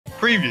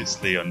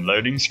Previously on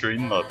loading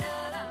screen lobby.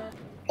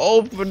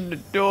 Open the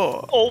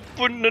door.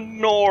 Open the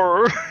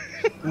door.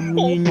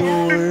 Open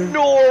the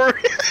door.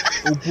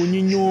 Open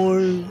the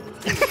door.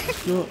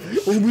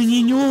 Open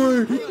the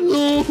door.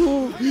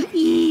 No.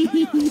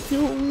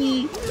 Help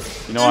me.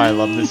 You know why I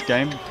love this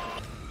game?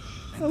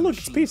 Oh, look,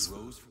 it's peaceful.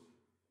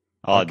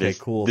 Oh, Okay,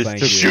 cool, this thank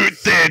took you. Shoot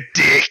that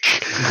dick.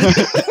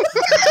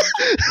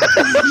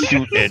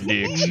 Shoot that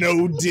dick.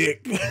 No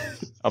dick.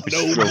 I'll be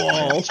No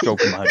ball.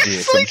 stroking my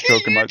dick. I'm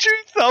stroking my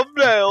YouTube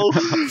thumbnail.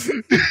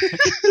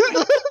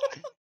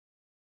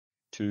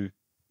 2,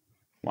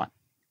 1.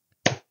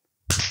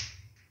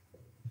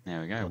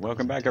 There we go.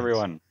 Welcome back,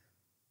 everyone.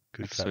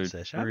 Good Episode fat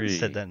sesh. I haven't 3.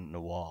 said that in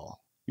a while.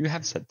 You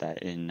have said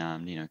that in,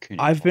 Cooney.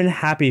 I've been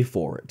happy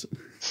for it,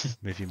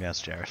 Move your mouse,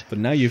 Jared. but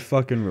now you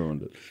fucking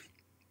ruined it.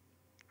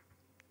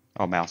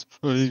 Oh, mouse.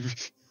 I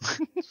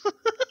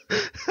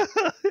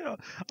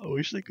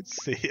wish they could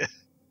see it.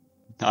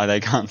 Oh, they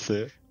can't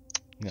see it.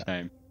 Yeah.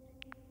 Shame.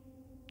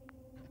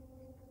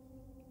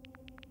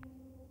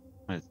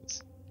 What is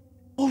this?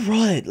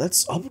 Alright,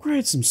 let's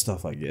upgrade some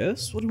stuff, I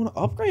guess. What do you want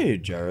to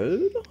upgrade,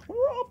 Jared? What do you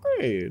want to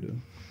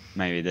upgrade?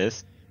 Maybe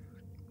this.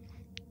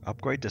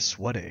 Upgrade to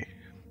Sweaty.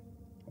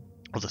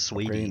 Or the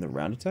Sweetie. Upgrading the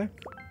round attack?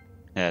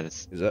 Yeah,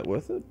 this. Is that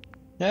worth it?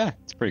 Yeah,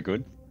 it's pretty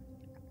good.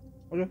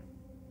 Okay.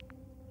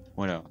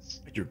 What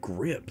else? Your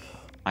grip.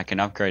 I can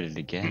upgrade it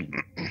again.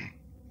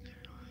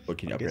 What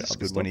can you I upgrade? guess it's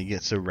Other good when stuff? he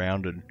gets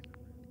surrounded.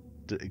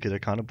 Because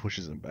it kind of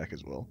pushes him back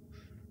as well.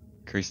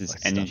 Increases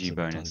Like, energy stunts him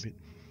a tiny bonus. bit.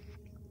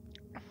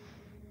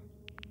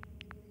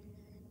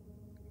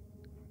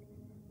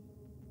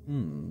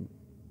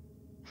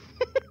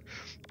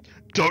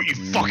 Don't you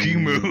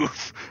fucking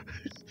move!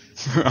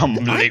 I'm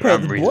I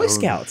put the Boy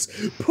Scouts.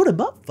 Put 'em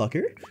up,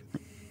 fucker.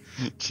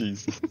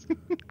 Jesus. There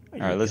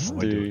Alright, you let's go.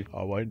 do.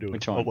 I won't do it.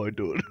 Which I one? won't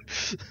do it.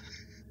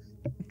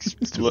 What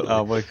do you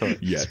call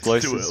it? Yeah, it's too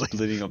Explosive early.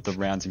 splitting of the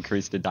rounds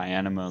increase the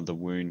diameter of the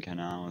wound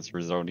canals,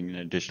 resulting in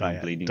additional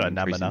bleeding and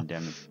increasing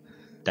damage.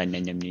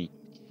 Dynamity.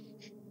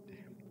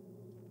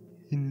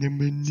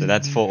 So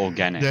that's for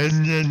organic. I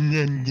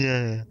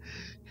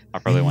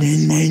probably want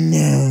this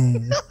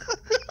one.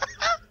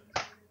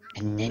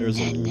 There's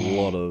a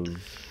lot of.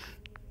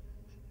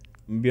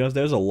 To be honest,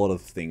 there's a lot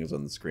of things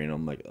on the screen.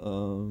 I'm like,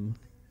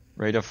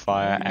 Rate of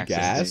fire, gas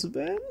access to...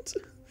 vent.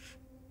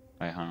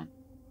 Wait, hold on.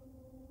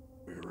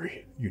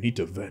 You need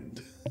to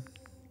vent.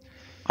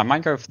 I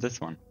might go for this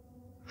one.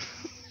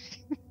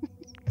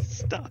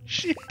 Stop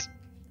shit.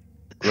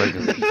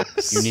 Gregory, you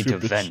need to Super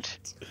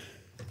vent.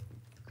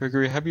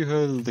 Gregory, have you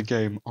heard of the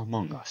game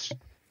Among Us?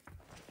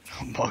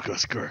 Oh my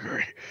gosh,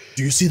 Gregory.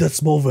 Do you see that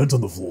small vent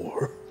on the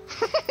floor?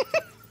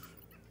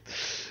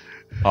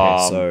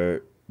 So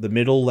the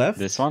middle left.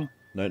 This one?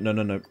 No. No,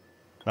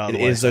 It the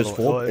is way- those the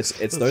four. way-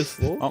 It's those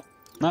four. Oh,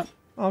 no.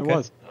 Okay. It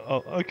was.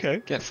 Oh,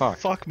 okay. Get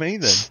fucked. Fuck me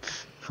then.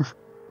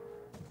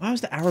 Why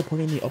was the arrow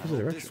pointing in the opposite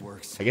direction?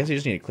 works. I guess you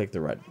just need to click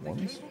the right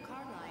ones. Cable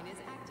car line is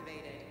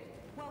activated.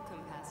 Welcome,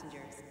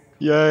 passengers.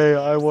 Yay,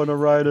 I want to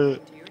ride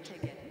it. To your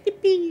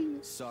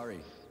ticket. Sorry,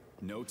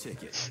 no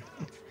ticket.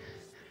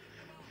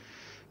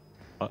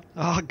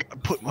 Oh,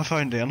 put my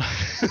phone down.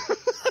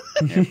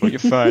 Yeah, put your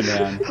phone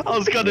down. I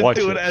was gonna Watch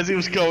do it it. as he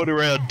was going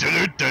around.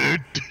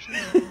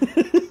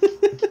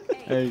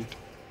 Hey.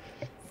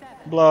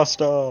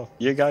 Blaster.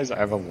 You guys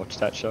ever watch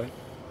that show?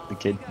 The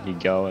kid, you're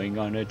going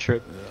on a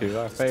trip to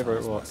our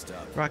favorite what?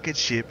 Rocket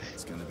ship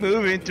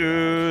moving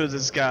through the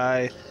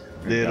sky.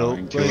 Little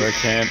Going to a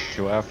camp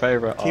to our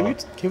favorite.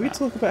 Can we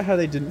talk about how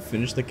they didn't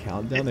finish the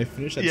countdown? They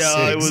finished at 6.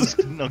 I was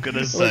not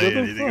gonna say what the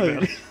anything fuck?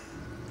 about it.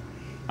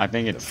 I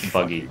think it's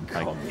buggy.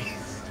 Like,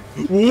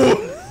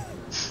 Whoa!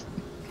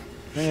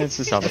 yeah, it's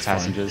just other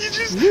passengers. You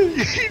just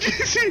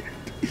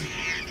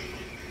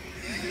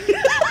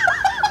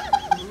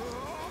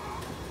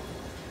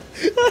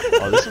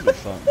oh, this will be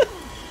fun.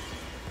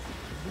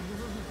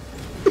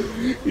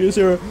 Yes,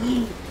 sir.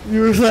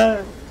 You're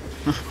that.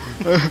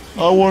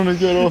 I want to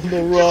get off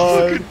the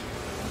ride.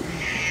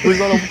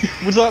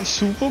 Was that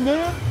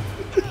Superman?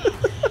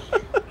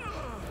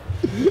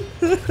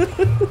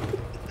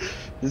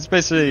 This is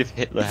basically if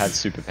Hitler had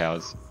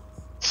superpowers.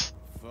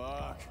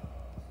 Fuck.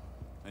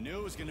 I knew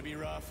it was gonna be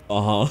rough.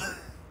 Uh huh.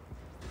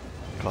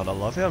 God, I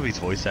love how his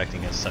voice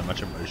acting has so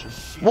much emotion.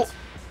 What?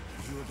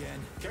 You again?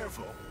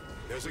 Careful.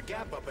 There's a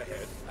gap up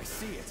ahead. I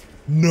see it.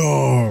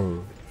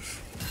 No.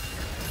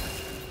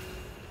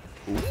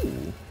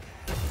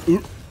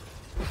 Ooh.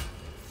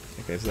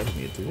 Okay, so that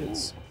needed 2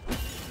 hits.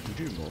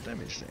 You do more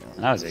damage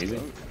now. That was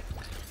easy.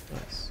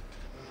 Nice.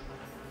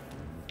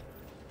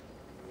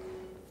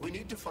 We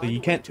need to So find you a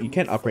way can't to you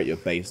can't move upgrade your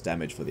forward. base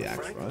damage for the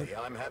axe, right? Frankly,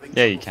 I'm having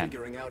Yeah, you trouble can.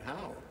 figuring out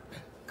how.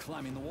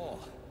 Climbing the wall.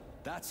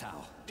 That's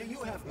how. Do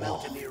you have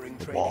mountaineering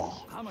training?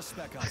 Wall. I'm a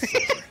spec ops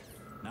soldier.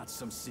 Not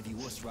some city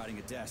wuss riding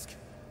a desk.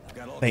 I've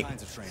got all Hey.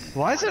 kinds of training.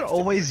 Why is it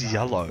always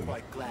yellow?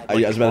 Quite glad I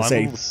was about to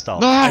say, Primal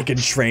stuff. I can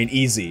train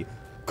easy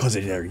because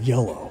they're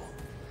yellow.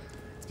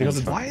 It's because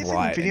it's Why is it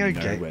bright video and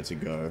you know game? where to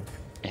go.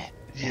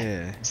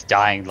 Yeah. It's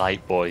dying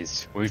light,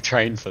 boys. We've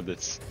trained for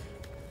this.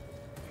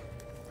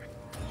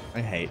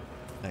 I hate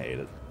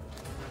it.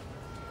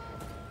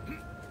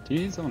 Do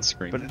you hear someone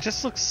scream? But it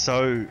just looks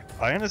so.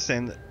 I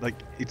understand that like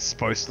it's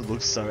supposed to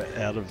look so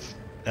out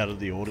of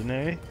the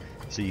ordinary,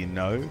 so you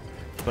know,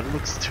 but it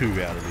looks too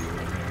out of the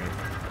ordinary.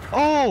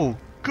 Oh,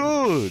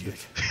 good.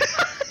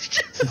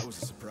 That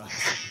was a surprise.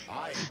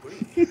 I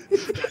agree.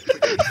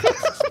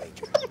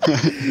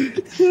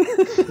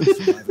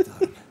 Survive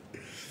without him.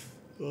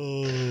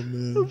 Oh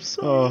man. I'm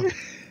sorry.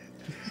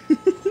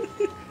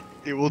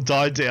 It will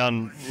die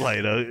down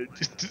later.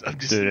 I'm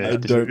just. Dude, I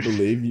don't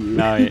believe you.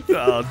 No,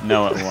 Oh,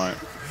 no, it won't.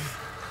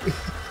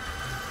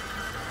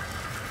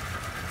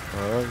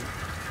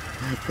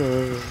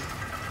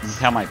 This is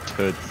how my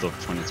turd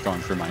looks when it's going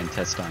through my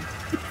intestine.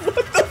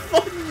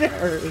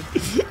 Jared.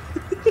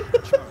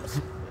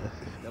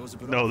 That was a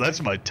bit No, off.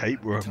 that's my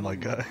tapeworm, my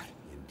guy.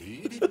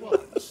 Indeed it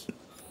was.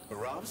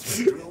 Barovs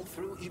can drill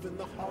through even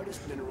the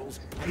hardest minerals.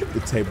 The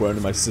tapeworm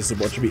in my system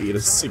watching me eat a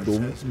single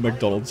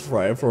McDonald's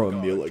fry for a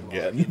meal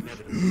again.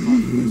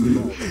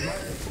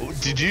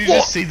 Did you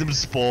just see them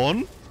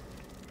spawn?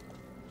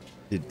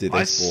 Did they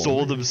I spawn?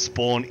 saw them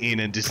spawn in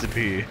and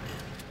disappear.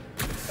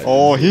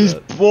 Oh, his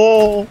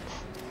ball!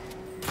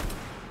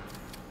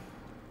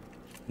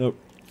 Nope.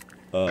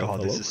 God, Hello?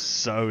 this is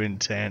so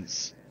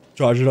intense.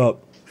 Charge it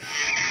up.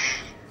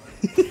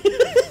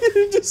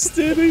 Just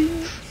standing.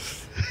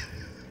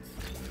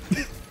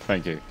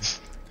 Thank you.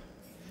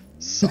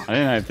 I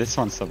don't know if this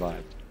one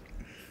survived.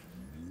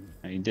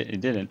 No, he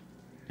didn't. And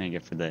you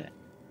get for there.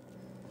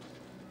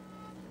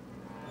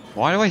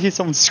 Why do I hear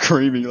someone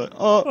screaming like,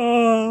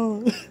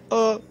 Are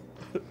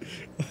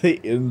they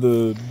in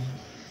the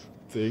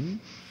thing?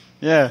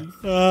 yeah.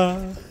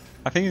 Uh,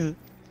 I think it's,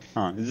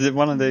 oh, is it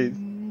one of these?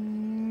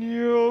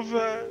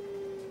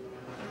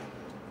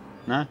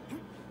 No?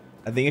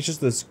 I think it's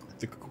just the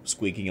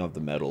squeaking of the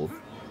metal.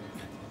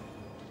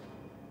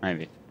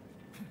 Maybe.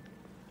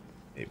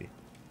 Maybe.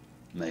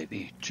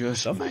 Maybe.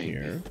 Just Stuff in maybe.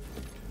 here.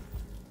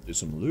 Do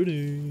some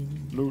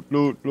looting. Loot,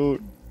 loot,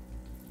 loot.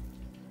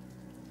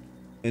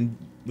 And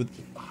with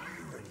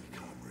Irony,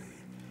 comrade.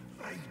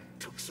 I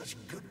took such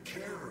good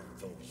care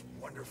of those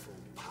wonderful,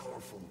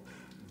 powerful,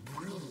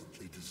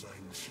 brilliantly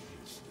designed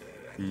machines.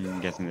 I'm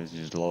guessing this is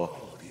just lore.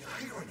 Oh, the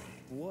irony.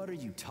 What are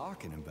you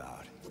talking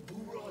about? The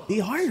Burov,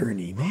 the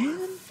irony,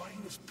 man.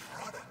 finest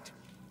product.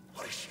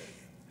 What a shame.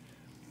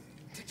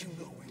 Did you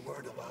know we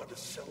weren't allowed to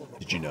sell them?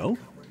 Did you abroad, know?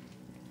 comrade?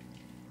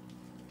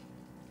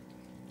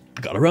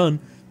 Gotta run.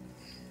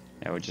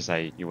 Yeah, we'll just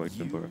say you worked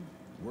the Burov.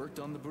 Worked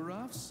on the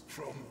Burovs?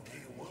 From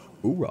day one,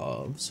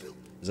 Urovs.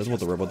 Is that what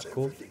the robots are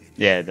called?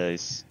 Yeah,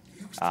 those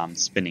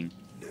spinning.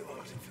 no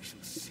artificial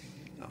sea,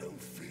 no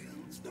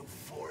fields, no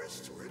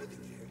forests or anything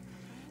here.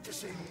 To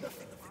say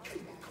nothing of the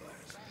cable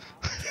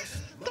cars.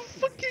 Just The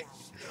fucking.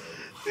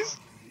 This.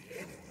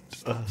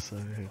 Oh,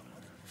 sorry.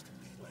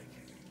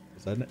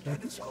 Is that it?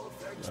 it's all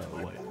thanks to Oh,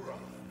 my wait.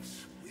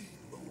 Burovs. We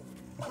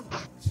moved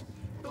mountains,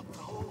 built the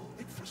whole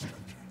infrastructure.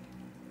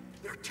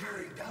 They're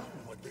tearing down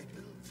what they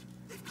built.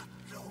 They've got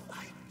no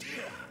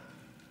idea.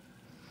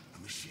 The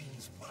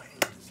machine's mind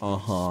is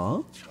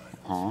Uh-huh.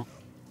 Huh?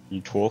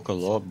 You talk a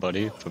lot,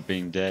 buddy, for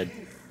being dead.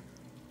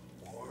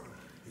 or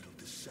it'll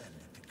descend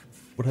into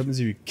confusion. What happens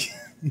if you...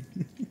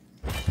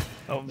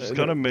 I was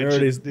gonna there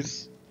mention it is.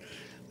 this.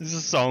 This is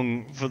a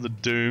song for the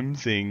Doom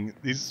thing.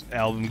 This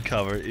album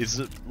cover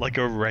is like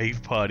a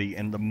rave party,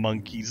 and the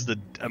monkey's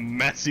a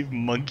massive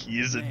monkey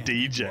is a Man,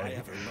 DJ. why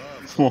ever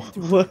love What?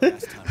 What?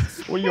 fast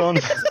times? What are you on?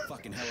 That was a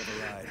fucking hell of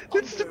a ride.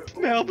 It's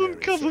the album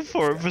cover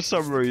for it for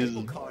some Cable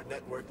reason. car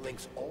network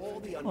links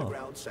all the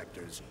underground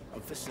sectors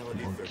of Facility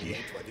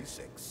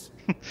 3826.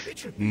 It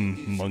should be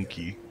easy.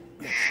 Monkey.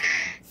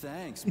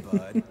 Thanks,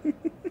 bud.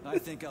 I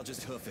think I'll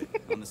just hoof it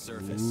on the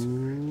surface.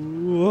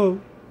 Whoa.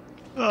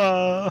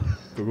 Ah.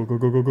 Go, go, go,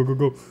 go, go, go,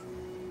 go, go.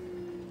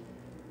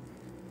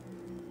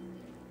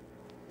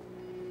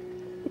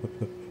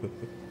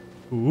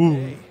 Ooh.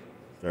 Hey,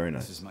 Very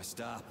this is nice. my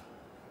stop.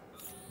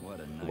 What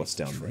a nice What's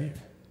down trip.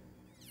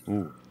 there?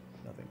 Ooh.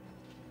 Nothing.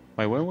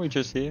 Wait, weren't we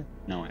just here?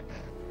 No, wait.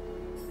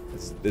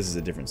 This is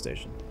a different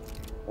station.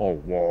 Oh,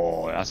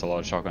 whoa, that's a lot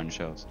of shotgun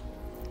shells.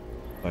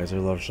 Why is there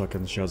a lot of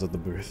shotgun shells at the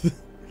booth?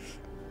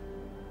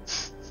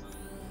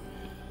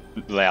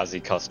 Lousy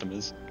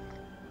customers.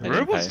 The They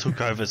didn't robots pay.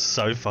 took over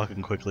so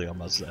fucking quickly, I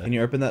must Can say.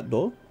 you open that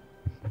door?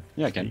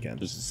 Yeah, I can. You can.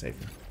 This Just is safe.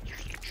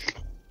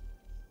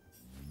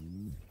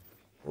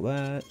 Pull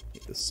that.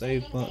 Hit the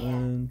save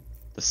button.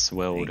 the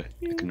swelled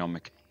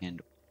economic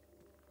handle.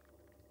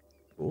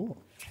 Cool.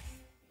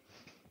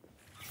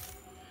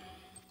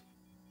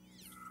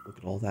 Look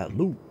at all that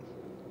loot.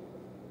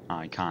 Oh,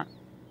 I can't.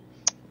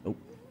 Nope.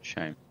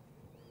 Shame.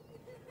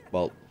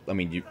 Well, I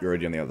mean, you're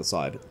already on the other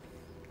side.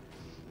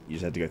 You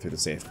just had to go through the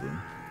safe room.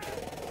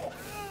 Oh,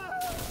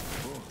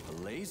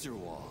 a laser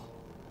wall.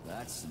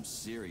 That's some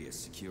serious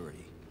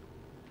security.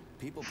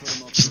 People put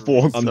them up Just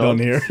for walks I'm up. done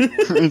here.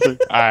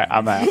 Alright,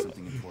 I'm out.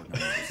 something important on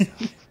the other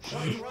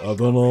side. I've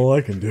done all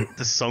I can do.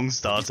 The song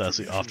starts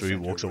actually after he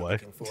walks away.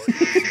 Looking for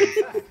it is,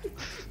 in fact,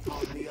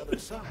 on the other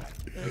side.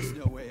 There's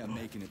no way I'm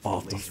making it.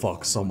 I'll have to to the laser fuck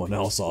wall. someone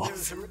else There's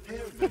off. a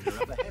repair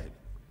vendor up ahead.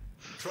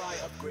 Try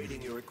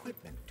upgrading your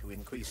equipment to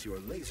increase your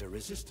laser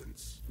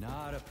resistance.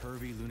 Not a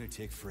pervy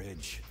lunatic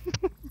fridge.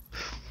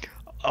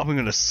 I'm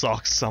gonna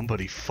sock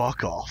somebody.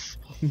 Fuck off.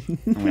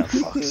 I'm gonna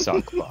fuck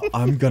suck, Bob.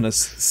 I'm gonna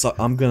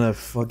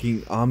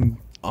fucking I'm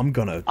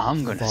gonna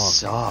fuck.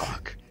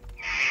 suck.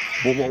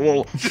 Whoa,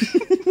 whoa,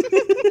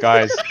 whoa.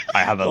 Guys, I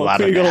have a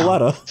ladder Okay, you got a now.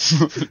 ladder.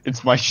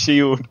 It's my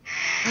shield.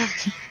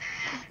 Let's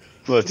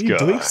What are you go.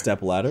 doing,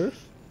 step ladder?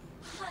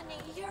 Honey,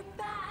 you're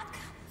back.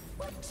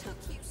 What took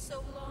you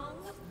so long?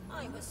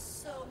 I was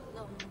so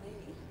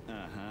lonely.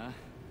 Uh-huh.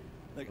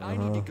 Like, I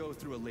need to go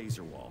through a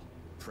laser wall.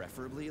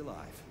 Preferably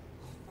alive.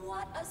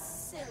 What a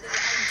silly idea,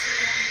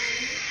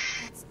 honey.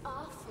 That's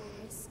awful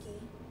risky.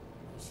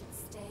 You should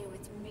stay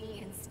with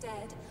me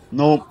instead.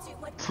 Nope. I'll do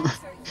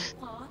whatever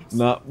you want.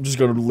 Nah, I'm just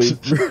gonna leave.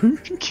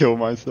 Kill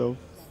myself.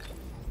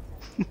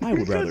 I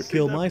would rather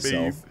kill that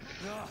myself.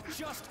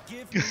 Just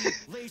give me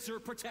laser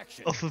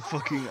protection. Off the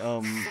fucking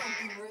Brutal.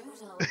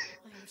 I'm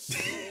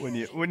sure. when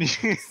you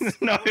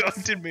no, I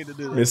didn't mean to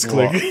do that.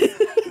 Misclick.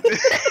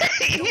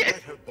 Don't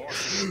let her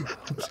boss you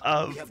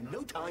around. We have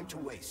no time to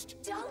waste.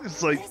 Don't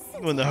It's like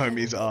listen when the to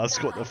homies her.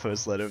 ask what the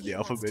first letter of the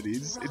alphabet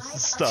is. It's the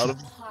start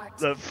of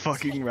the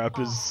fucking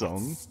rapper's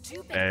song.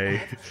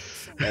 A.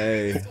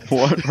 Hey.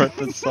 What wrote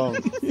the song?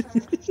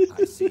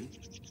 I see.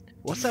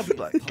 What's that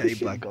gay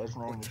black guy's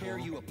name? Tear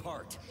you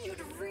apart. You'd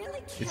really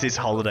It's his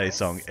holiday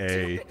song.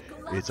 A.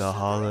 It's a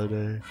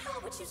holiday. How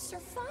would you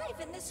survive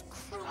in this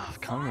cruel, I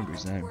can't remember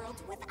his violent name.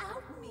 world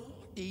without me?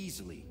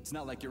 Easily. It's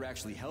not like you're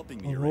actually helping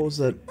me. Oh, or what was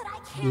that? But I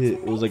can't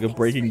It was like a make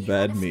Breaking things for you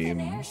out Bad of thin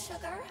meme. air,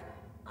 sugar.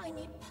 I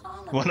need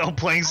pollen. When I'm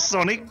playing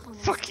Sonic,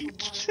 fucking.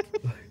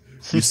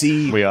 You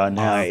see, We are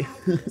now.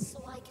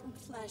 So I can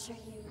pleasure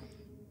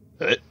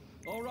you.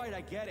 All right,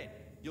 I get it.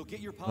 You'll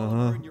get your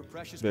polymer and your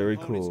precious Very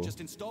components. cool.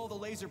 Just install the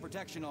laser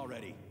protection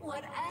already.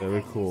 Whatever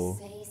Very cool.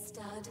 you say,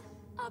 stud.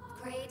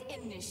 Upgrade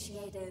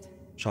initiated.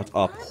 Shut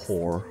up, Promise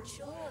whore. to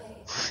enjoy.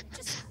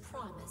 Just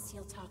promise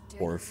you'll talk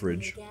dirty Or a to me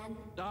fridge. again.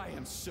 I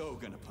am so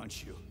gonna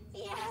punch you.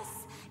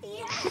 Yes,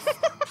 yes.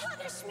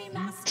 Punish me,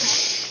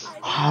 master.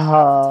 I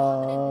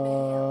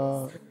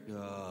love dominant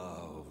males.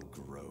 Oh,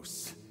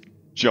 gross.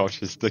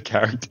 Josh is the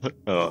character.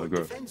 Oh,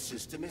 good. Defense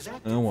system is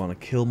active. I want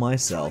to kill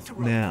myself Try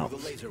to run now. through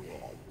the laser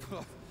wall.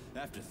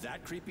 After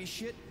that creepy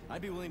shit,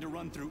 I'd be willing to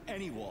run through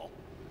any wall.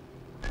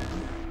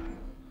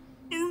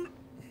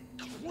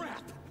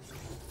 Crap!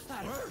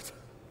 That hurt!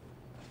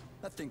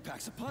 That thing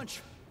packs a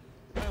punch.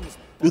 I almost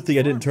Good thing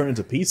I didn't turn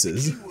into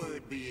pieces.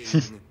 Keyword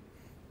being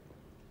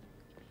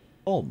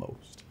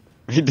Almost.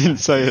 He didn't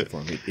say it.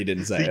 For me, he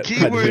didn't say The it. I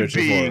had to keyword finish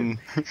before. being.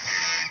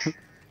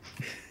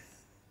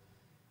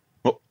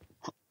 Oh,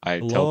 I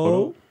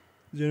Hello? teleported.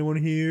 Is anyone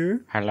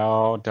here?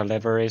 Hello,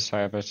 delivery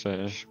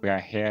services. We are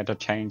here to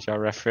change your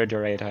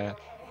refrigerator.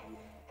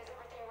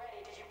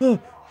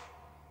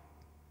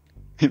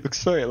 He looks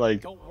so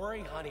like. Don't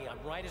worry, honey. I'm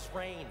right as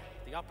rain.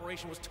 The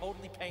operation was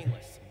totally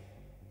painless.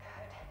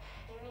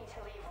 You need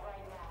to leave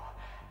right now.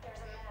 There's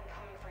a man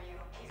coming for you.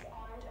 He's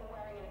armed and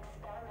wearing an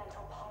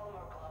experimental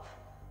polymer glove.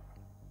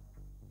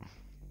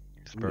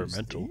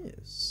 Experimental. What is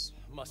this?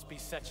 Must be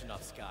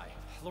Sechenov's guy.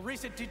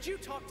 Larissa, did you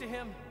talk to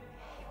him?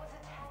 He was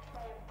attacked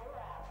by a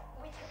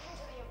Burab. We took him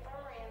to the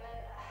infirmary and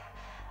then...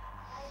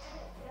 I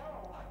didn't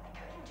know. I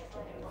couldn't just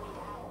let him bleed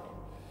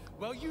out.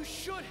 Well, you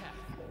should have.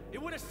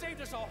 It would have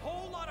saved us a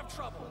whole lot of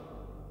trouble.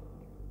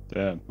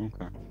 Damn.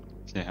 Okay.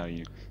 See how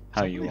you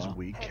These are.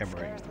 weak It camera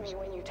scares me angles.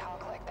 when you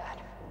talk like that.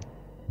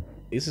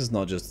 This is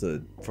not just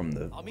from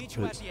the I'll meet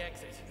you at the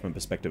exit. from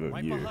perspective of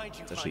Right you. behind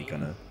you, It's actually honey.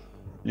 kind of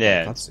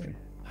Yeah. cutscene.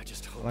 I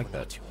just hope like we're that.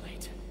 not too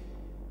late.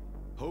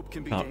 hope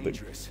can be Can't be.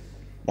 dangerous.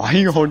 Why are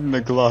you holding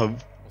the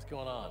glove? What's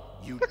going on?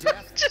 You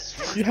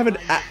deaf? You have an.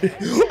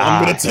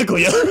 I'm gonna tickle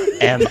you.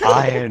 Am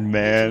Iron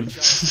Man.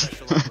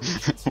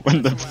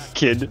 When the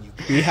kid.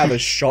 We have a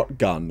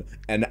shotgun,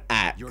 an You're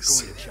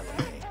axe. going to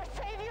Chalamet.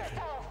 Save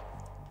yourself!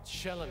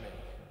 Chalamet.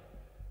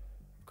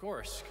 Of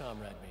course,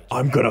 Comrade Major.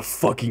 I'm gonna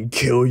fucking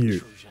kill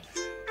you. Intrusion.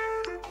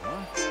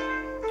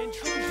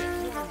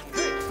 Intrusion.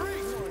 Hey,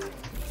 freeze!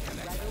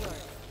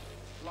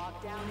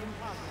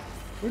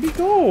 Where'd he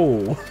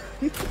go?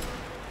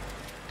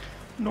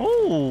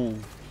 No.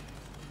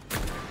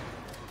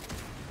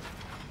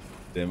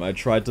 Damn, I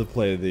tried to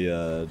play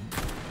the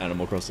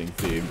Animal Crossing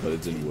theme, but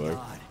it didn't work.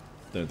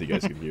 Don't think you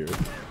guys could hear it.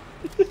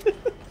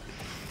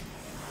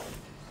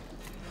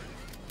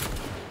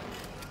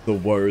 The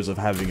woes of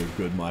having a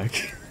good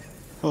mic.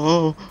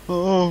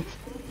 Oh.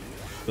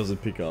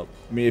 Doesn't pick up.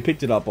 I mean, it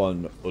picked it up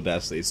on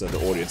Audacity, so the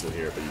audience will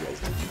hear it, but you guys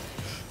didn't.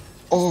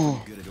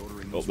 Oh. Good at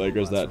ordering Oh, those there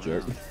goes robots that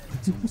jerk. around.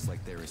 It's almost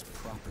like they're his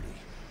property.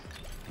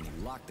 And he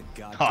locked the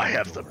goddamn I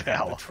have the door.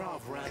 power.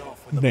 Trav ran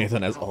off with a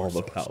Nathan mobile has all the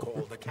source power.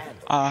 called the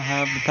Candle. I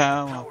have the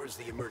power. Powers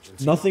the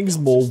emergency Nothing's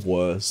lockouts. more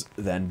worse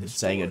than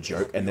saying a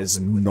joke and there's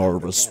no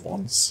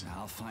response.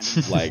 I'll find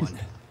another Like, one.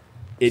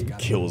 it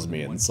kills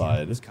me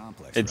inside. It's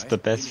complex, It's right? the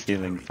best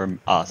feeling from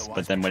us,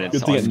 but then when it's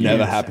Good thing it on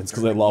never you, happens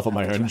because I laugh at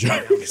my own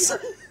jokes.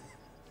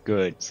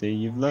 good. See,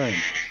 you've learned.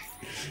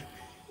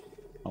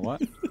 Oh,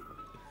 what? It's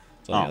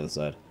on the Oh. other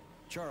side.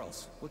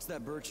 Charles, what's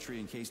that birch tree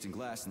encased in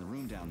glass in the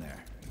room down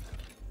there?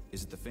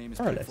 Is it the famous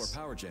More or Pec 4 less.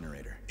 power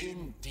generator?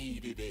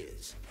 Indeed it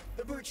is.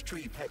 The Birch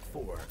Tree Pec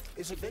 4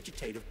 is a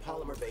vegetative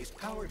polymer-based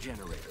power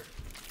generator.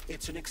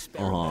 It's an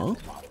experimental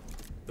model.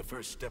 The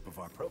first step of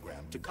our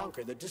program to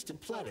conquer the distant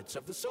planets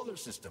of the solar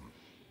system.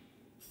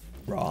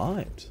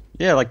 Right.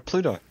 Yeah, like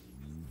Pluto.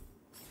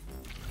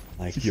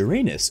 Like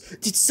Uranus.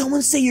 Did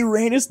someone say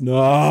Uranus?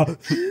 Nah.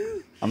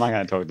 I'm not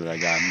gonna talk to that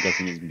guy. I'm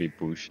guessing he's gonna be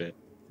bullshit.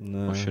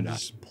 No, should I?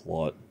 just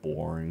plot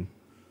boring.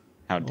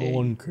 How No dare you?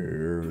 one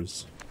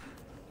cares.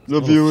 The Oh,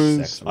 viewers.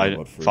 sex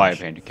robot fridge. Fire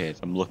Panda cares.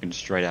 I'm looking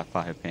straight at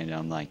Fire Panda.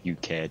 I'm like, you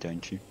care,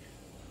 don't you?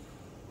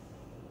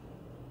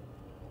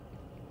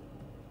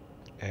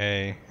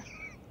 Hey.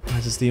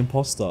 This is the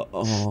imposter.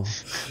 Oh.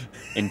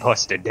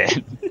 Imposter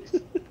dead.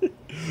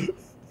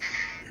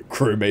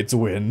 Crewmates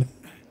win.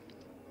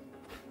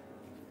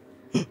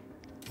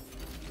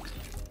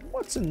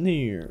 What's in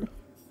here?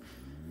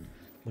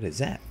 What is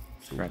that?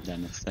 Grab that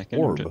in a second.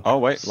 Orb. Oh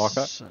wait, lock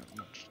up. So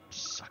much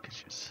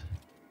suckages.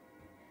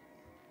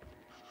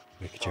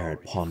 Make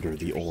Jared ponder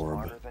the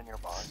orb.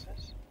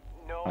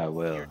 No, I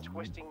will. you're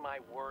twisting my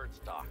words,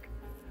 Doc.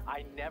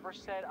 I never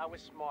said I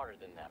was smarter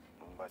than them.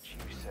 But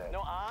you said.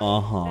 No, I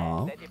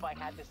Uh-huh. said that if I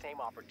had the same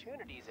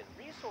opportunities and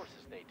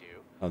resources they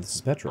do, Oh, this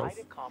is Petrov. I'd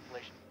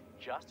accomplish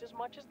just as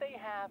much as they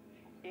have,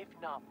 if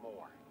not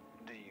more.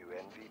 Do you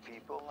envy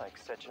people like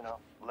Sechenov,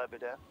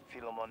 Lebedev,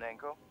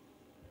 Filomonenko?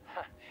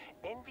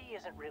 Envy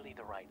isn't really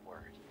the right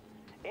word.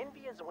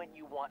 Envy is when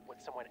you want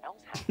what someone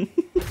else has.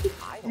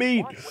 I don't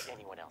Me. want what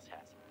anyone else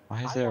has.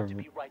 Why is I there? want to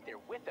be right there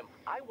with them.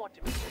 I want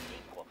to be their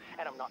equal.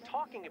 And I'm not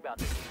talking about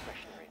the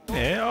discretionary.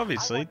 Yeah,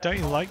 obviously. Don't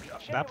you like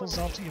apples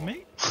after you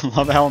meet?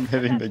 Love how I'm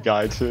hitting the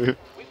guy too.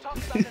 We've talked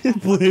about this.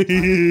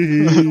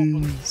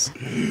 Please.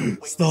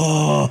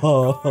 Stop.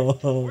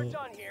 We're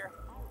done here.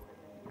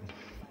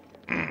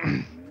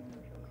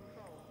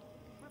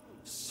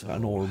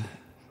 An orb.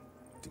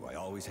 Do I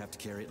always have to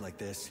carry it like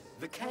this?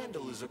 The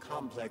candle is a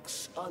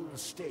complex,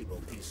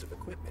 unstable piece of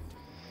equipment.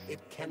 It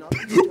cannot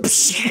be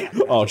stored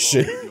Oh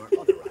shit. with your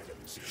other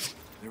items.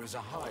 There is a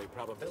high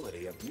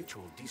probability of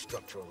mutual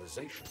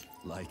destructuralization.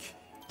 Like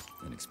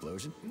an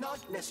explosion? Not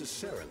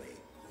necessarily,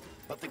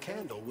 but the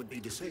candle would be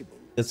disabled.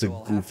 That's a So I'll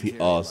have to goofy carry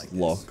it ass like this.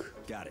 lock.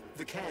 Got it.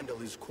 The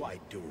candle is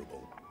quite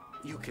durable.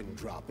 You can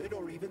drop it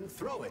or even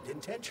throw it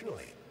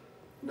intentionally.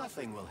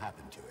 Nothing will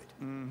happen to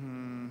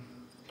it.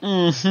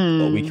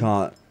 But we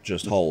can't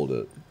just hold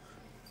it.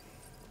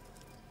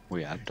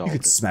 We have You dolled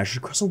could it. smash it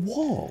across a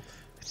wall.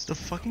 It's the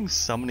fucking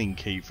summoning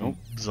key from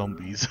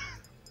zombies.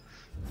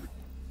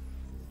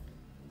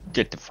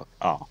 Get the fuck.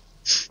 Oh,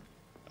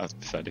 that's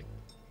pathetic.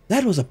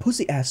 That was a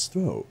pussy ass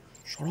throw.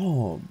 Shut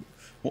up.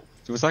 What?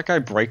 Was that guy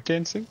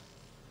breakdancing?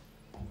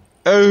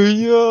 Oh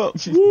yeah.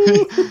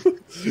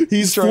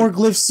 He's trying-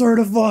 forklift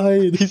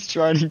certified. He's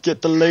trying to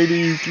get the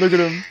ladies. Look at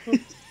him.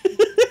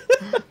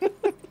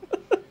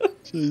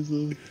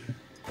 Jesus.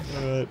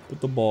 Alright,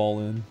 put the ball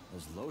in.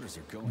 Those loaders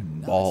are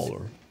going nuts.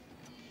 Baller.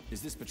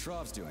 Is this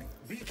Petrov's doing?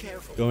 Be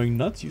careful. Going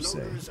nuts, you say?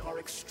 Loaders are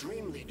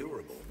extremely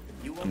durable.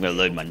 You won't I'm gonna be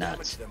load able my to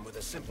nuts. damage them with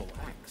a simple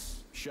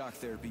axe. Shock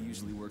therapy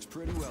usually works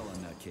pretty well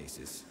on nut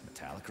cases.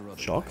 Metallic or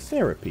otherwise. Shock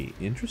therapy.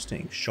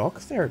 Interesting. Shock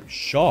therapy.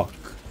 Shock.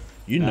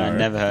 You No, know I've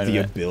never heard the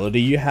of it.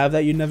 ability you have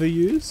that you never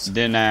use?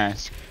 Didn't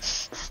ask.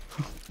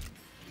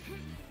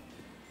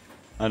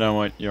 I don't know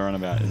what you're on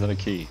about. Is that a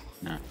key?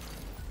 No.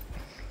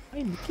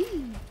 I'm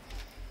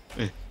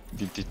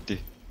the key.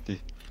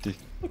 Di.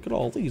 Look at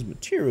all these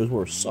materials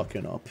we're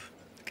sucking up.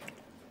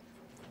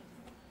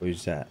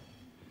 Where's that?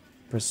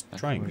 Press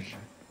triangle.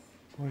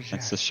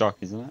 That's the shock,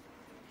 isn't it?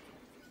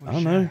 I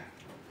don't know.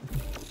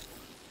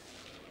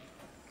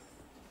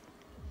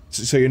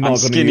 So you're not I'm going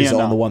to skinny use it on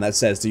enough. the one that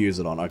says to use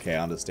it on. Okay,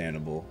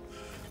 understandable.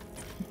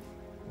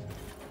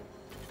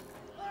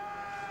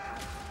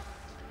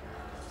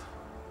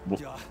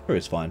 Yeah, Sure,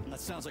 it's fine. that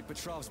sounds like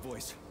Petrov's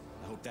voice.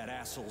 I hope that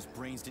asshole's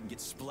brains didn't get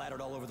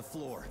splattered all over the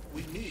floor.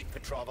 We need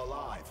Petrov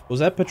alive. Was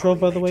that Petrov,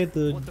 by the way?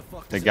 The What the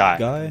fuck The was guy.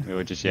 guy? We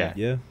were just, yeah.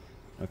 Yeah.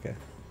 Okay.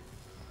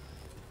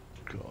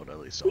 God, at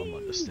least I'm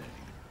understanding.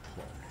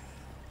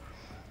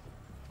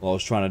 Well, I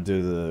was trying to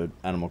do the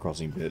Animal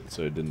Crossing bit,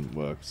 so it didn't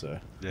work. So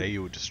Yeah,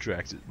 you were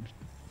distracted.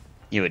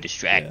 You were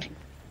distracting.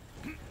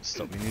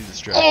 Stop being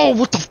distracted. Oh,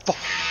 what the fuck?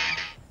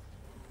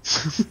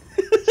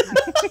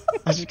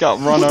 I just got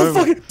run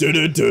over. That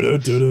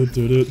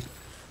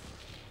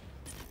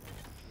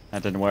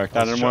didn't work.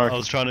 That didn't work. I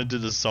was trying to do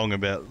the song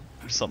about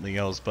something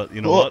else, but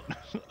you know What?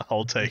 what?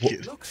 I'll take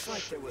it. Looks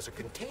like there was a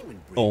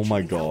containment breach Oh my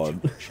in the Algae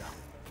God. workshop,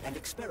 and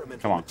experimental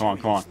Come on, come on,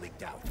 come on. materials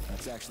leaked out.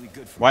 That's actually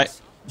good for Wait.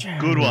 us.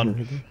 Good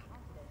one.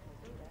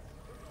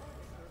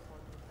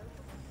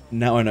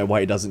 Now I know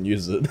why he doesn't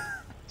use it.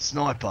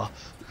 Sniper.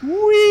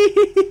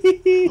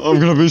 I'm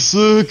gonna be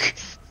sick.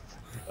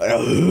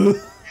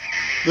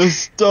 This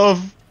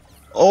stuff.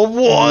 Oh,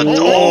 what?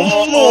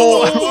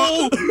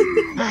 Oh,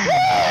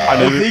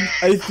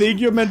 I think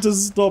you're meant to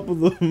stop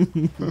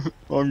them.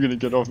 I'm gonna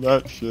get off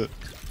that shit.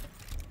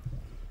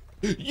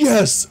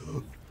 Yes.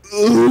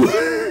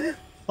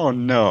 Oh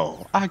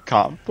no, I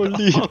can't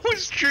believe. I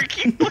was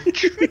drinking my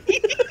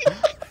drink.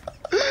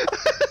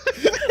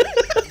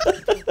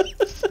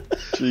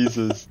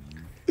 Jesus.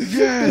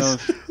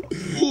 Yes!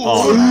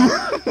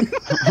 Oh.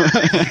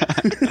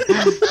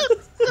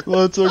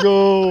 Let's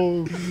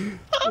go.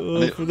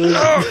 For those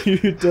of you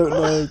who don't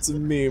know, it's a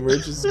meme where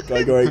it's just a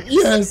guy going,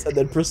 yes! And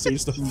then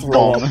proceeds to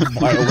throw up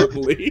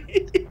violently.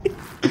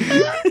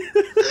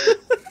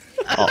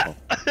 Oh.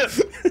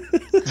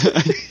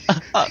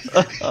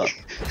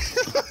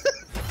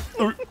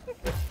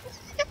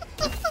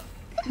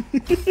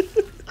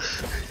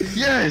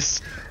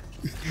 Yes!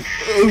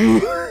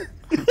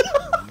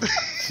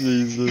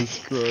 Jesus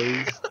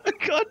Christ. I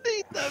can't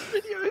need that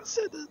video and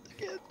send it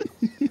again.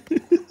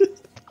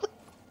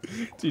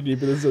 Do you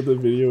need me to send the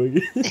video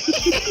again?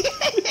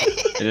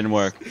 It didn't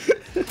work.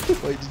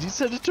 Wait, did you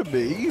send it to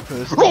me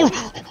personally?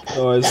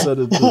 Oh, I sent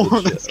it to Oh,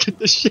 the let's chat. get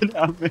the shit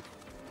out of me.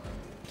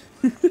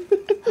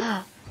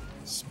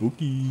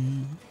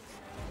 Spooky.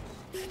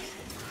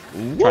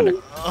 Trying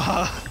to.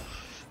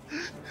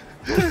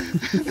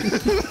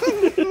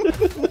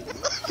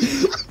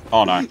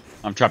 Oh no,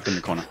 I'm trapped in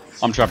the corner.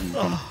 I'm trapped in the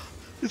corner.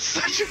 It's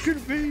such a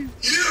good meme.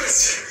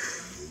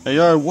 Hey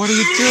yo, what are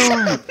you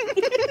doing?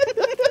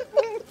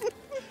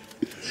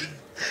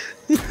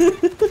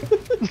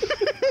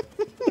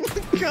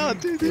 Can't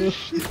do this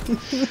shit.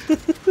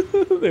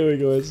 There we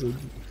go, I said.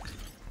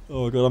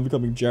 Oh god, I'm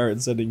becoming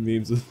Jarrett sending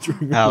memes of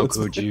Dream How Worlds.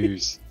 could you?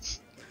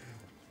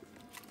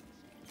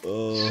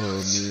 Oh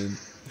man.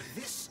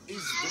 This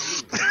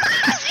is the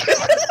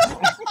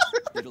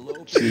It'll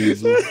open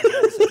Jesus.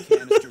 some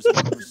canisters of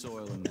rubber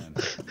soil in them.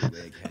 You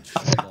egghead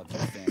should love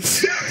your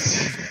fancy.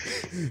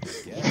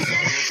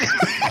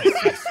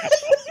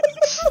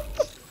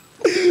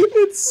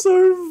 It's so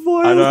I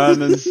violent.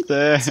 don't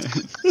understand.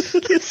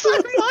 It's so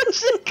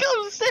much that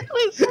comes down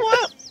as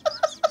well.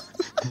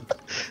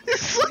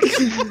 It's like a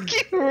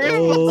fucking river.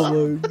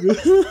 Oh my god.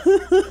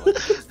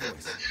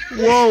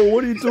 Whoa,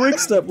 what are you doing,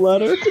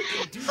 stepladder?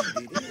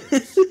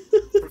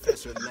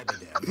 Professor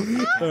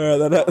Lebedev. Alright,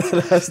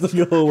 that has to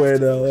go away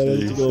now. That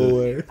has to go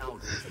away.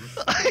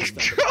 I'm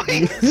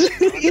trying to.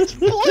 It's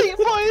playing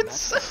by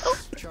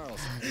itself.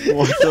 Charles,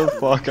 What the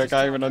fuck? I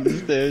can't even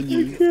understand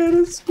you.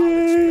 Can't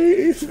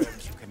escape. You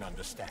can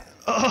understand.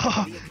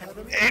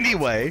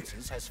 Anyway,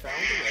 Has found a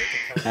way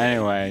to carry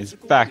Anyways,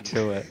 back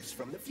to it.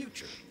 from the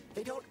future.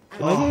 They don't.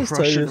 Can I just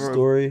tell you Russian a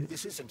story?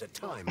 This isn't a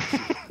time machine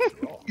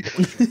after all.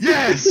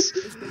 yes.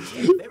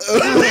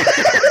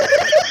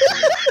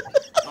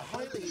 A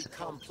highly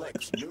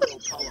complex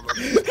neuropolymer.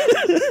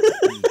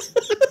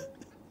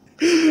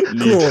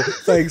 Cool.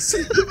 Thanks.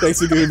 Thanks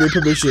for giving me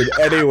permission.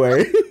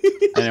 Anyway.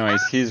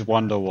 Anyways, here's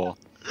Wonderwall.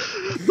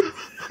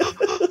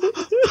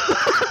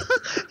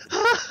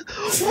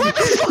 What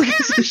the fuck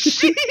is this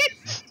shit?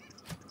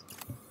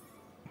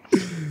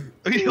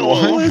 Okay,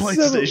 What? on What's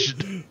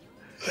PlayStation.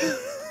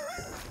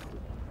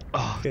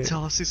 Oh, Okay.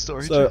 tell us his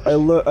story. So Jeff. I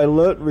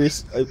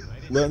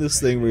learned this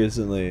thing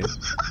recently.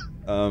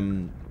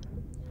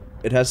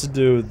 It has to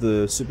do with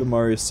the Super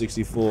Mario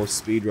 64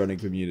 speedrunning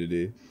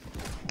community.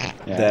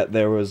 Yeah. That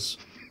there was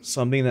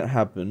something that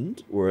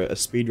happened where a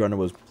speedrunner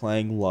was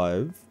playing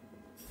live,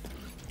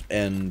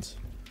 and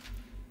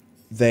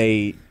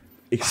they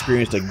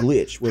experienced a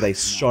glitch where they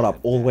shot up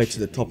all the way to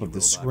the top of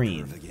the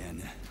screen,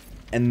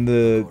 and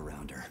the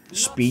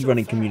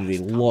speedrunning community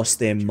lost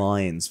their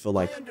minds for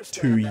like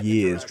 2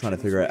 years trying to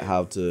figure out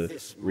how to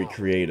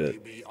recreate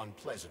it.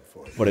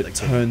 But it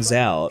turns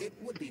out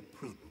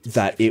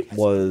that it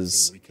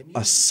was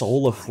a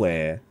solar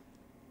flare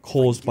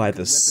caused by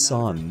the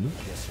sun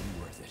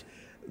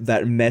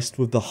that messed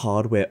with the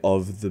hardware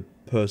of the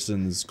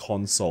person's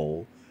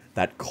console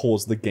that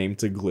caused the game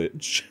to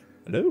glitch.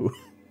 Hello.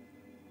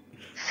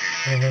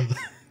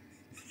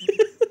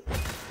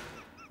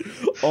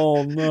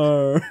 Oh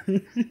no.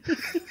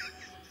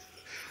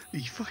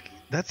 You fucking,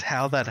 that's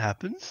how that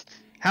happens?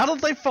 How did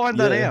they find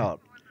that Yeah.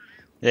 out?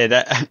 Yeah,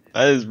 that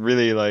is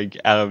really like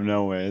out of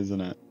nowhere,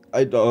 isn't it?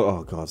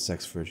 Oh god,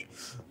 sex fish.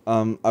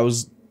 I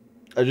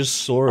just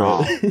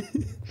saw it.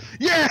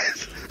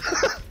 Yes!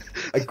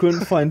 I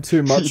couldn't find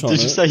too much on Did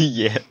you it, say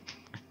yeah?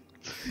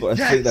 but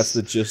I think that's Yes!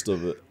 the gist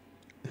of it.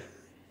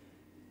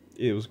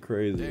 It was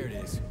crazy. there it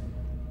is.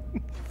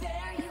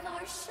 There you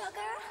are,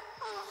 sugar.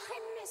 Oh, I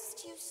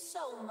missed you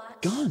so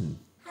much. Gun.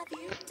 Have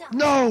you done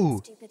No!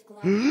 that stupid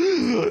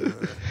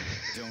glove?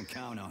 Don't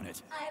count on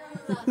it. I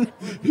love it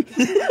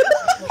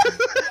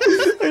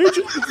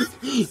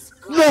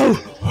when No!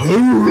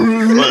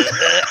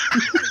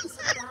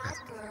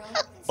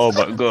 Oh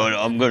my god,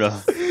 I'm gonna.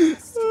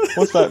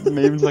 What's that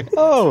meme? It's like,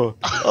 oh,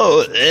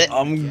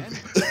 I'm.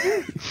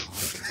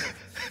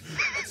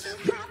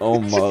 Oh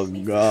my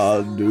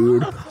god,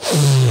 dude.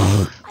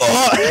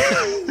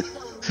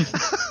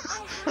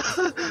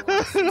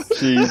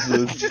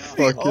 Jesus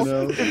fucking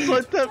hell. It's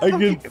like that I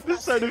fucking can-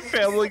 episode of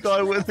Family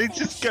Guy where they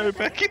just go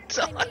back in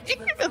time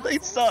and they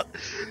start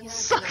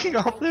sucking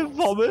up their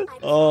vomit.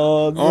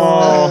 Oh no.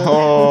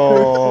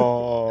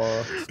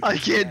 Oh. I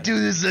can't do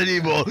this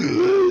anymore.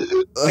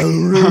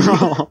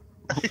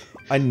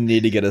 I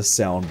need to get a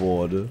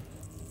soundboard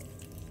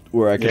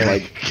where I can Yeah.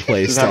 like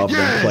play Just have- stuff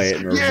and play it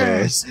in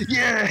reverse.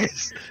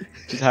 Yes!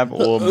 Just have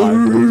all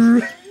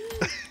my.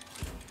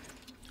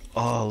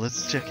 Oh,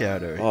 let's check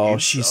out her. Oh,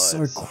 she's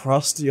so insides.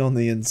 crusty on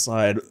the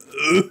inside.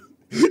 Hey,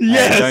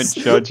 Yes!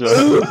 don't judge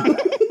her.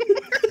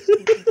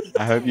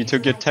 I hope you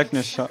took your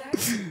tetanus shot.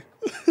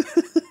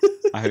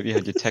 I hope you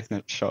had your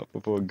tetanus shot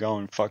before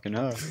going fucking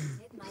her.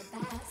 Did my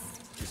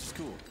best. This is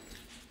cool.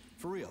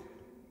 For real.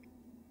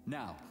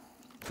 Now,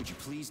 could you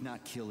please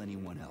not kill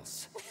anyone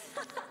else?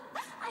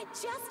 I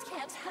just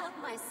can't help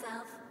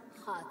myself.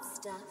 Hot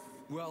stuff.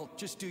 Well,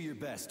 just do your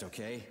best,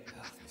 okay?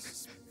 Ugh, this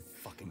is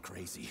fucking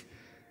crazy.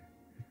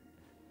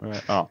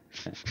 Right. Oh.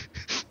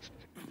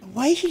 The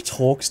way he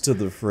talks to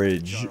the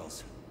fridge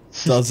Charles,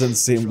 doesn't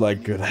seem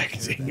like good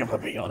acting, I'm gonna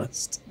be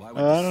honest. why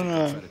would I this don't sicko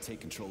know. try to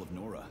take control of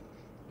Nora?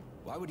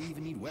 Why would he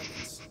even need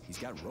weapons? He's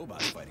got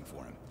robots fighting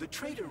for him. The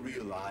traitor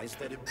realized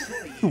that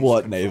employees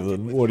What, confronted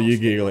Nathan? with What are you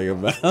hostile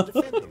giggling weapons about?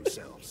 defend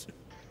themselves.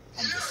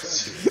 And the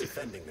soldiers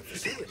defending the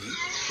facility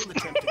will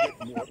attempt to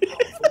get more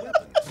powerful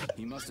weapons.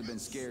 He must have been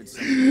scared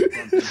someone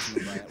bumped into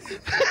him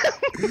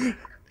by a...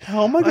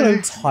 How am I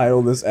gonna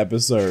title this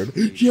episode?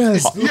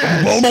 Yes!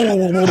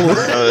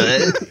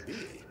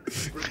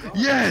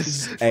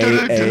 Yes! A.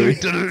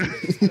 Plans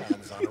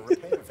on a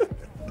repair vendor.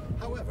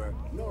 However,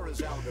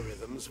 Nora's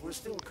algorithms were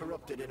still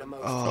corrupted in a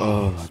most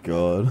Oh my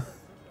god.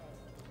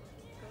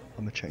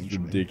 I'm a change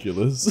man.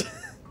 Ridiculous.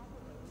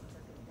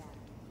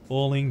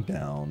 Falling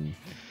down.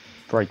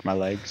 Break my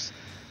legs.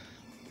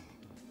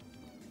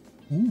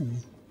 Ooh.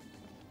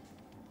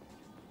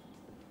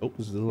 Oh,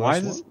 is it the Why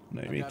last is- one?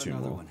 Maybe Got two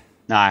another more. one.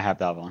 Nah, I have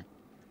the other one.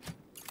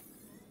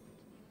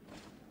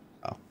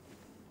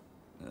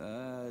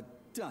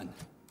 Done.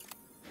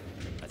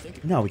 I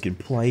think Now we can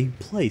play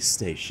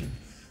PlayStation.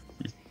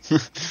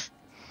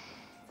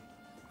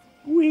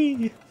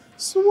 We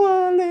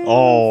swallow.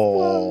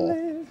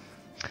 Oh.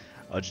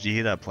 Oh, did you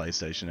hear that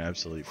PlayStation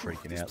absolutely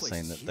freaking out,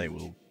 saying that they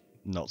will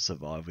not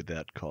survive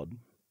without COD?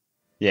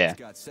 Yeah.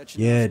 got such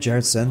Yeah, an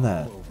Jared said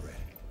that. all over it.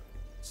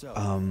 So,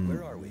 Um,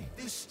 where are we?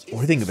 What do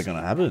you think is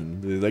gonna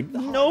happen? They're like,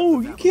 no,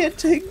 you can't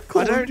take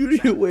Call of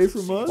Duty away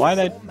from us. Why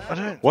they? I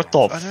don't. What the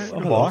I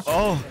don't. fuck?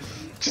 Oh.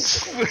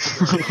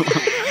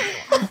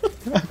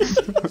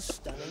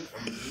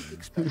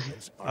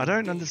 I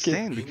don't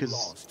understand because.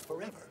 lost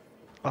forever.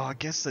 Oh, I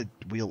guess they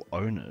will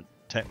own it.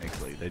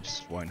 Technically, they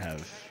just won't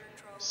have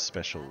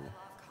special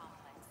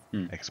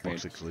Xbox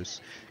weird.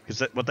 exclusive.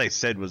 Because what they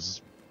said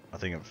was, I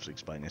think I've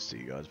explained this to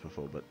you guys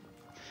before, but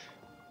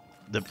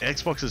the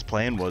Xbox's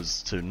plan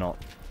was to not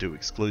do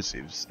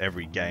exclusives.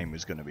 Every game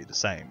was going to be the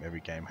same. Every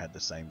game had the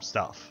same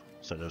stuff,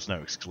 so there was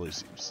no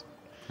exclusives.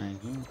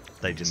 Mhm.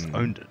 They just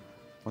owned it.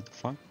 What the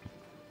fuck?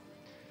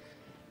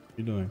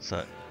 You doing?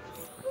 So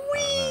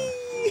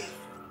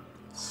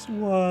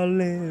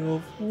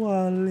Swallow,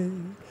 swallow.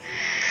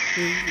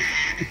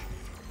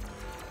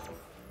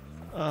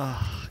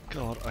 oh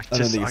god, I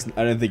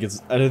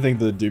don't think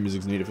the Doom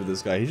music's needed for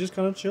this guy. He's just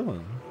kind of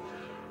chilling.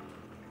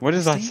 What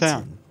does that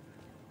sound?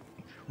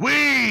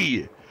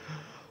 we.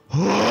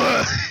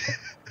 I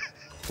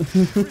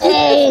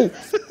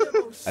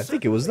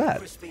think it was that.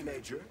 Crispy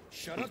Major.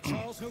 Shut up,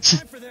 Charles. No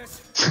time for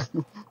this.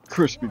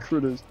 Crispy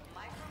critters.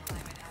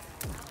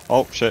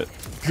 Oh shit.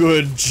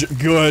 Good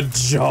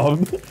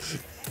job.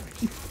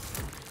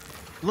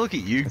 Look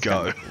at you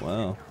go.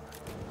 Wow.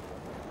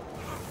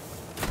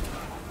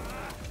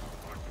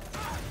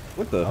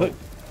 What the heck?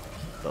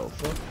 Oh,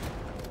 fuck.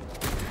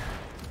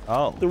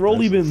 Oh, The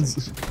rolly those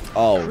bins.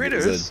 Oh,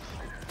 critters.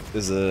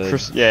 There's a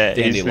Yeah,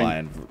 he's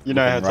dandelion. been- You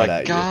know how it's looking like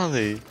right at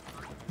golly.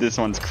 This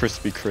one's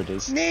crispy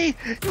critters.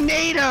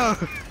 NATO.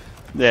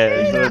 Yeah,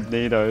 instead of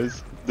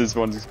Nitos, this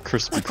one's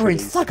crispy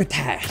critters.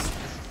 succotash.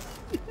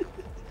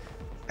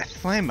 I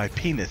slammed my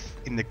penis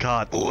in the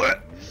cart.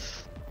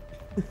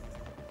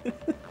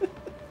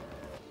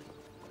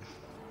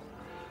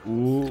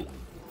 Ooh.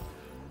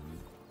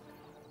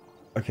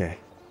 Okay.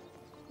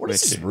 What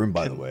is this Wait, room,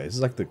 by the way? Is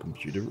this like the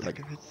computer?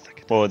 Like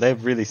Well,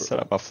 they've really set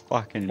up a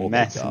fucking all the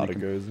mess. in the data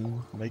goes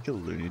in? Make a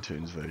Looney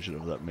Tunes version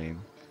of that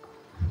meme.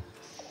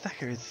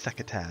 Sucker is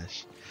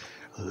succotash.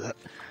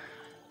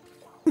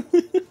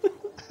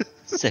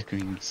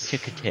 Suckering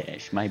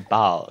succotash, my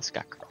balls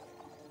got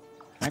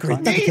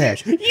Great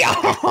succotash.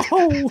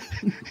 Yo!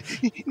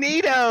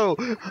 NATO.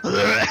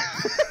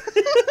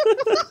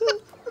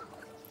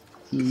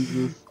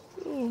 Jesus.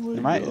 Oh my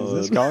Am I, is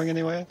this God. going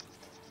anywhere?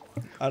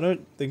 I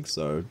don't think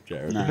so,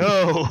 Jared. No.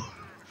 No.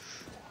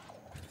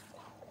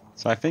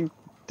 So I think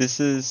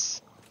this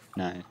is...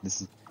 No,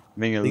 this is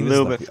being a I think this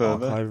little is like bit the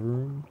further. archive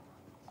room.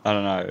 I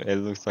don't know, it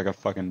looks like a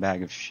fucking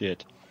bag of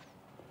shit.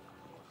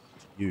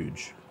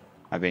 Huge.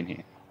 I've been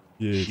here.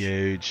 Huge.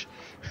 Huge.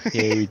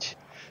 Huge.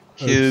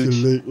 Huge.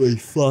 Absolutely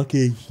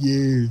fucking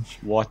huge.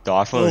 What the?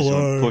 I thought I was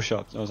Hello. doing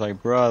push-ups. I was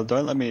like, bro,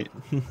 don't let me...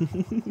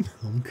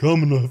 I'm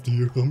coming after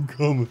you. I'm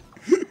coming.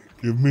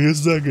 Give me a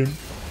second.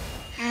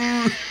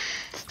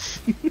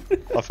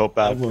 I felt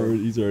bad for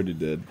him. He's already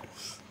dead.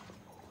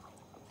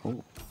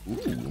 Oh.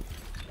 Ooh.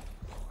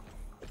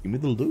 Give me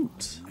the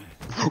loot.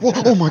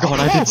 Oh my god,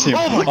 I did see him.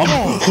 Oh my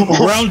god.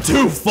 Round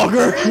two,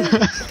 fucker!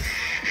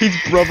 His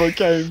brother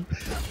came.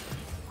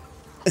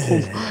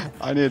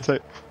 I need to.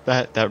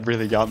 That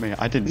really got me.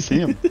 I didn't see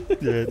him.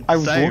 Yeah, I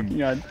was same.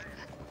 walking.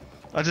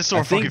 I just saw I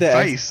a think fucking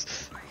that-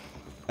 face.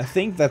 I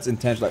think that's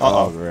intentional.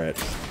 Uh-oh. Oh, right.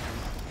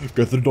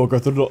 Go through the door, go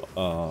through the door.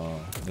 Oh,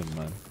 never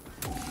mind.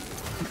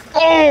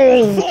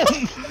 Oh!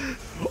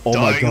 Oh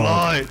my Dying god.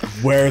 Light.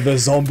 Where are the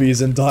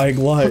zombies in Dying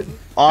Light?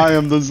 I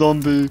am the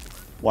zombie.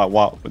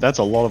 Wow, that's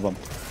a lot of them.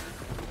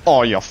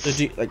 Oh, you're. Did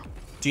you, like,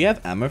 do you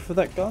have ammo for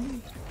that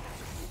gun?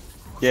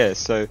 Yeah.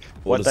 So Or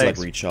what does they it,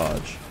 like,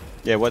 recharge?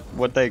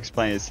 what they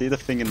explain is, see the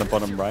thing in the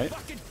bottom right?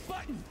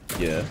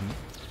 Yeah.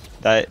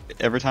 That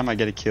every time I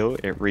get a kill,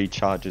 it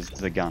recharges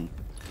the gun.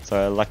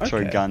 So electro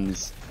Okay.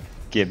 guns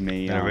give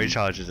me. And it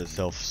recharges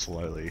itself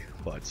slowly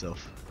by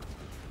itself.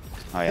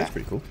 Oh yeah. That's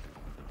pretty cool.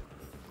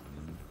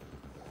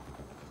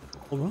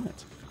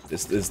 Alright.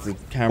 Is the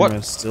camera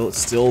What?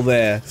 still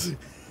there?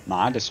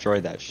 Nah, I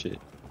destroyed that shit.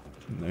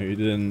 No, you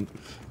didn't.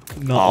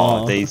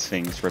 Oh, No. these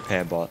things,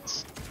 repair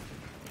bots.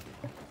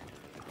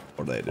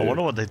 What do they do? I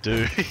wonder what they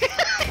do.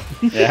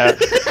 Yeah.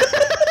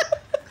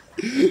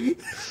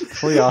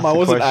 Before you ask Mine the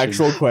was an question,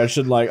 actual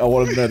question, like, I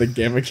wanted to know the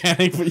game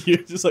mechanic, but you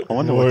just like, I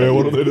wonder oh, what yeah, they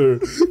what do they do?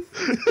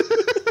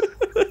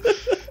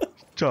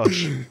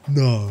 Josh,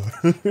 No.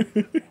 and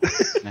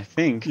I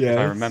think, if I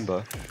Yeah.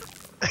 remember.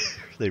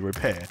 they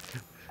repair.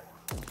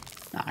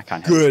 Nah, I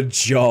can't help Good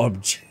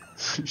job. it.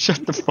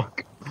 Shut the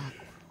fuck up.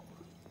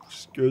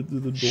 Just go through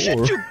the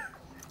door.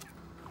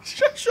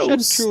 Shut your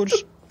Shut your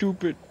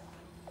stupid.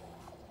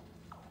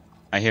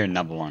 I hear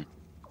another one.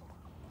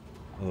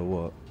 Oh,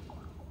 what? Oh,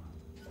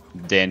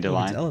 it's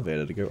Dandelion. an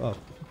elevator to go up.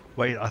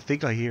 Wait, I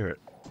think I hear it.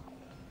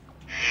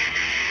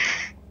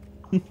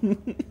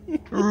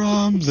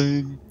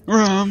 Rumbling.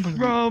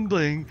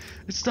 Rumbling,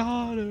 it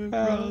started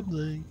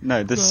rumbling.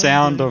 No, the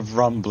sound of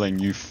rumbling,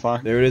 you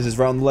fuck. There it is. It's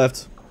right on the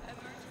left.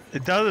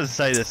 It doesn't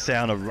say the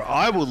sound of.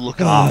 I will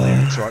look up the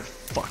lyrics right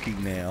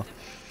fucking now.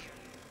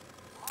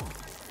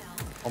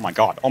 Oh my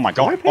god, oh my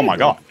god, oh my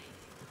god.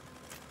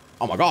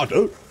 Oh my god,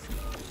 dude.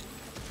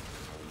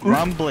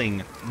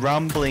 Rumbling,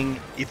 rumbling,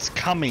 it's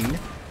coming.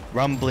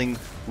 Rumbling,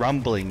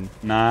 rumbling.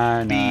 No,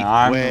 I'm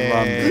Beware.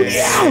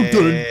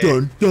 rumbling.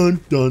 Dun dun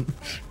dun.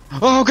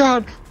 Oh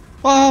god!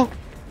 Oh!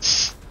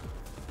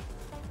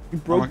 You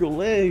broke your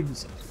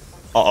legs.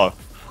 Uh-oh.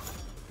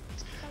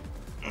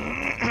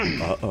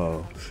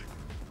 Uh-oh.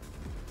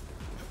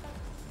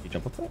 You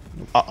jump up that?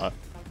 Nope. Uh-oh.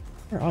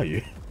 Where are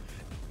you?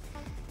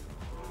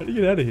 How do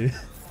you get out of here?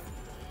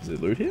 Is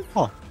it loot here?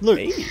 Oh, look.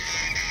 Maybe.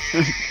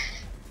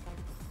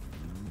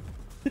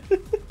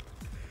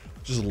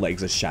 Just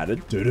legs are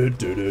shattered.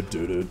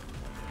 Do-do-do-do-do-do.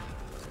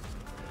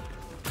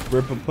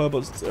 Rip a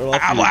purpose.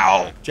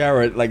 Ow!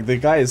 Jared, like, the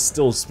guy is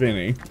still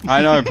spinning.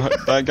 I know,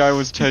 but that guy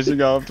was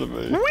chasing after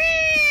me.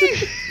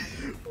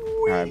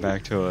 Alright,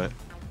 back to it.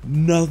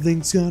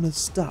 Nothing's gonna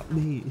stop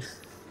me.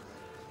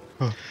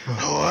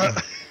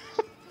 What?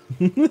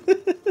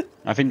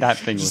 I think that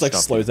thing Just was like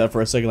stopping. slows down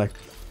for a second, like,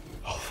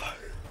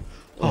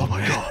 Oh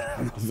my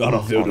god. I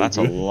don't feel Oh, that's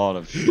a good. lot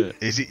of shit.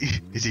 Is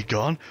he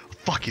gone?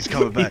 Fuck, he's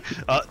coming back.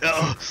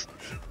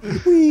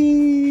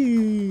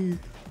 Whee!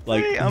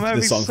 Like, Wait, I'm the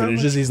having song so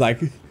finishes, he's like,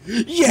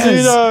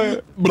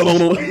 yes! Blah, blah,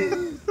 blah.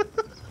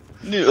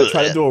 I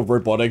tried to do a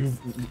robotic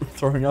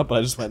throwing up, but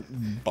I just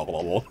went, blah,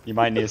 blah, blah. You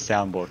might need a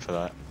soundboard for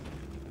that.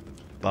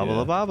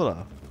 Babala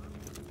babala.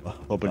 La,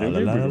 la,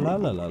 la, la,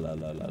 la, la,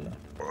 la, la, la.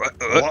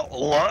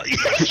 What?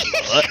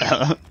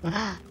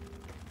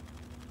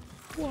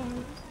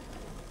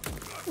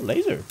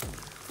 Laser.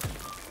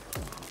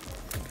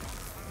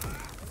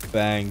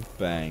 Bang,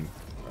 bang.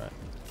 Alright.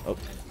 Oh.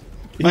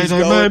 He's Mayday,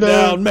 going mayday.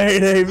 down.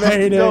 Mayday,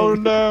 mayday. No,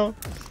 no.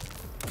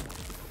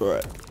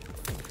 Alright.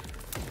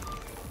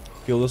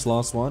 Kill this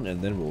last one,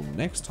 and then we'll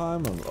next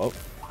time. Oh.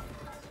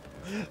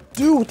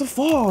 Dude, what the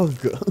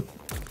fuck?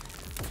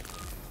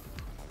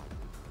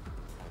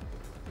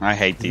 I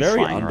hate these Very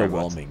flying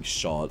robots. underwhelming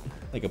shot.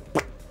 Like a.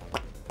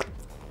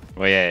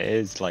 Well, yeah, it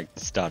is like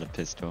the starter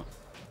pistol.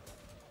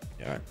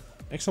 Alright.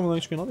 Next time on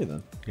the screen lobby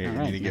then. Yeah, you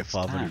Alright, need to get next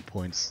 500 time.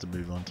 points to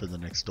move on to the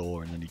next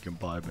door, and then you can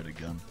buy a better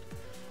gun.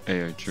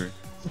 Yeah, true.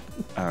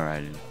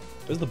 Alrighty.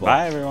 Where's the box?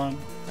 Bye, everyone.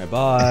 Alright,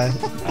 bye.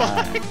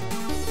 Bye.